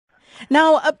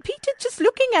Now, Peter, just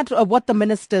looking at what the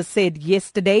minister said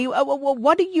yesterday,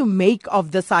 what do you make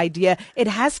of this idea? It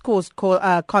has caused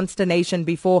consternation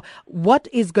before. What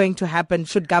is going to happen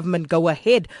should government go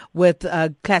ahead with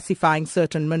classifying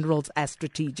certain minerals as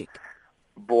strategic?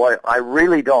 Boy, I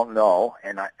really don't know,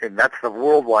 and that's the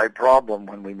worldwide problem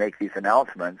when we make these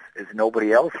announcements, is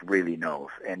nobody else really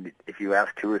knows. And if you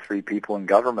ask two or three people in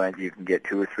government, you can get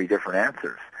two or three different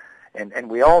answers. And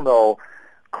we all know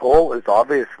coal is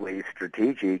obviously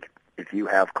strategic if you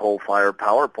have coal-fired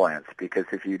power plants, because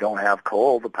if you don't have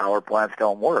coal, the power plants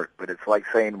don't work. But it's like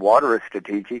saying water is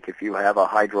strategic if you have a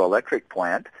hydroelectric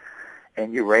plant,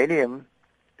 and uranium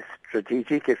is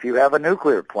strategic if you have a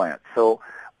nuclear plant. So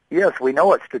yes, we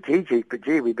know it's strategic, but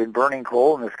gee, we've been burning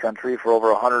coal in this country for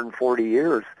over 140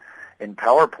 years in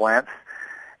power plants,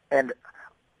 and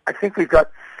I think we've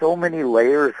got so many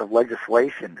layers of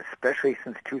legislation, especially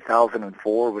since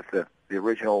 2004 with the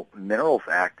original Minerals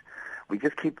Act. We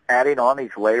just keep adding on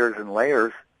these layers and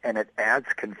layers, and it adds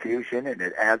confusion and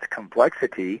it adds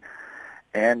complexity.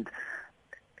 And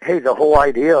hey, the whole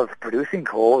idea of producing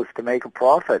coal is to make a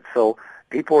profit. So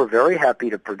people are very happy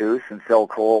to produce and sell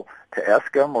coal to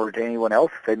Eskom or to anyone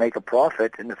else if they make a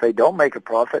profit. And if they don't make a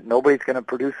profit, nobody's going to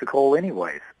produce the coal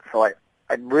anyways. So I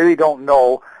really don't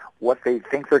know what they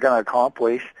think they're going to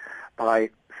accomplish by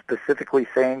specifically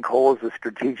saying coal is a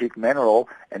strategic mineral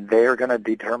and they're going to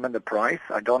determine the price.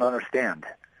 I don't understand.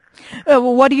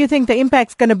 What do you think the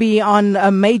impact's going to be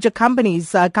on major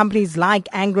companies, companies like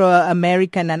Anglo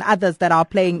American and others that are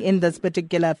playing in this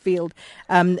particular field?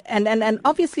 And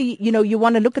obviously, you know, you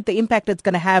want to look at the impact it's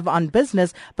going to have on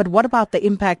business, but what about the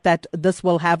impact that this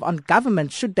will have on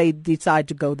government should they decide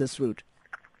to go this route?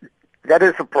 That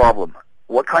is a problem.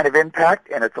 What kind of impact?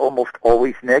 And it's almost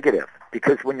always negative,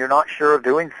 because when you're not sure of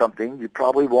doing something, you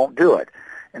probably won't do it.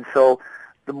 And so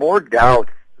the more doubt,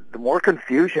 the more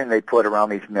confusion they put around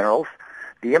these minerals,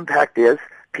 the impact is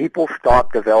people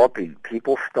stop developing.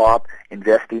 People stop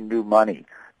investing new money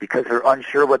because they're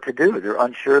unsure what to do. They're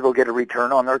unsure they'll get a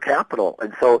return on their capital.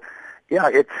 And so, yeah,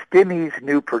 it stymies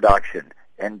new production.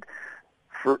 And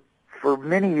for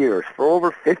many years, for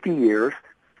over 50 years,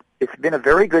 it's been a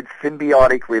very good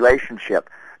symbiotic relationship.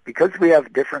 Because we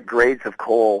have different grades of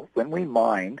coal, when we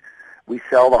mine, we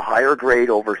sell the higher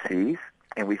grade overseas,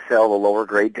 and we sell the lower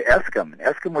grade to Eskom. And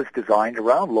Eskom was designed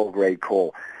around low-grade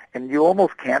coal. And you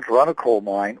almost can't run a coal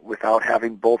mine without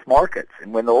having both markets.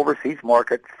 And when the overseas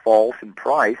market falls in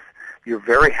price, you're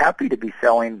very happy to be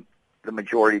selling the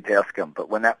majority to Eskom. But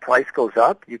when that price goes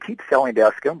up, you keep selling to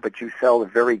Eskom, but you sell the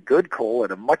very good coal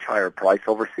at a much higher price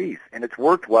overseas. And it's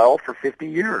worked well for 50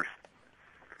 years.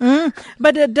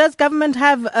 But does government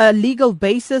have a legal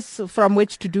basis from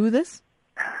which to do this?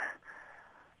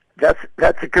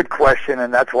 That's a good question,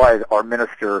 and that's why our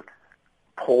minister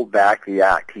pulled back the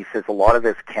act. He says a lot of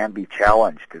this can be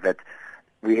challenged, that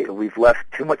we've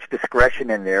left too much discretion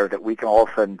in there that we can all of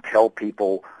a sudden tell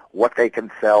people what they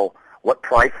can sell, what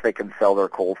price they can sell their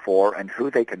coal for, and who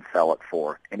they can sell it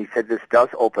for. And he said this does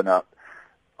open up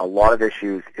a lot of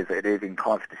issues. Is it even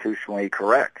constitutionally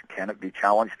correct? Can it be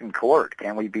challenged in court?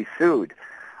 Can we be sued?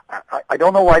 I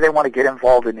don't know why they want to get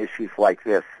involved in issues like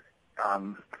this.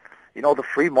 You know, the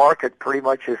free market pretty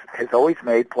much has always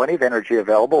made plenty of energy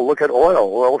available. Look at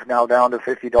oil. Oil's now down to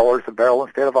 $50 a barrel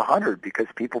instead of $100 because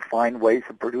people find ways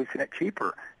of producing it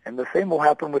cheaper. And the same will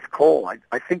happen with coal.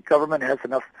 I think government has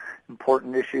enough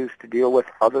important issues to deal with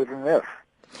other than this.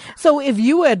 So if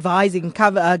you were advising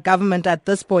government at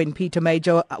this point, Peter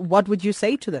Major, what would you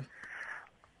say to them?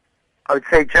 I would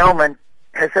say, gentlemen,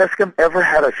 has Eskom ever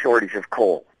had a shortage of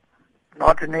coal?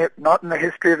 Not in the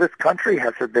history of this country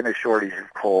has there been a shortage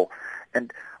of coal.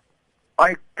 And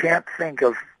I can't think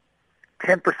of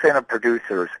 10% of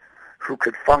producers who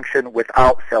could function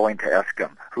without selling to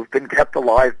Eskom, who've been kept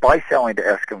alive by selling to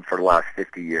Eskom for the last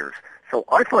 50 years. So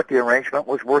I thought the arrangement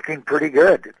was working pretty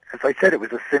good. As I said, it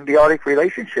was a symbiotic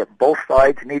relationship. Both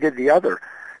sides needed the other.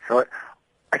 So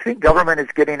I think government is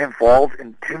getting involved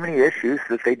in too many issues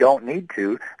that they don't need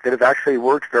to, that have actually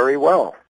worked very well.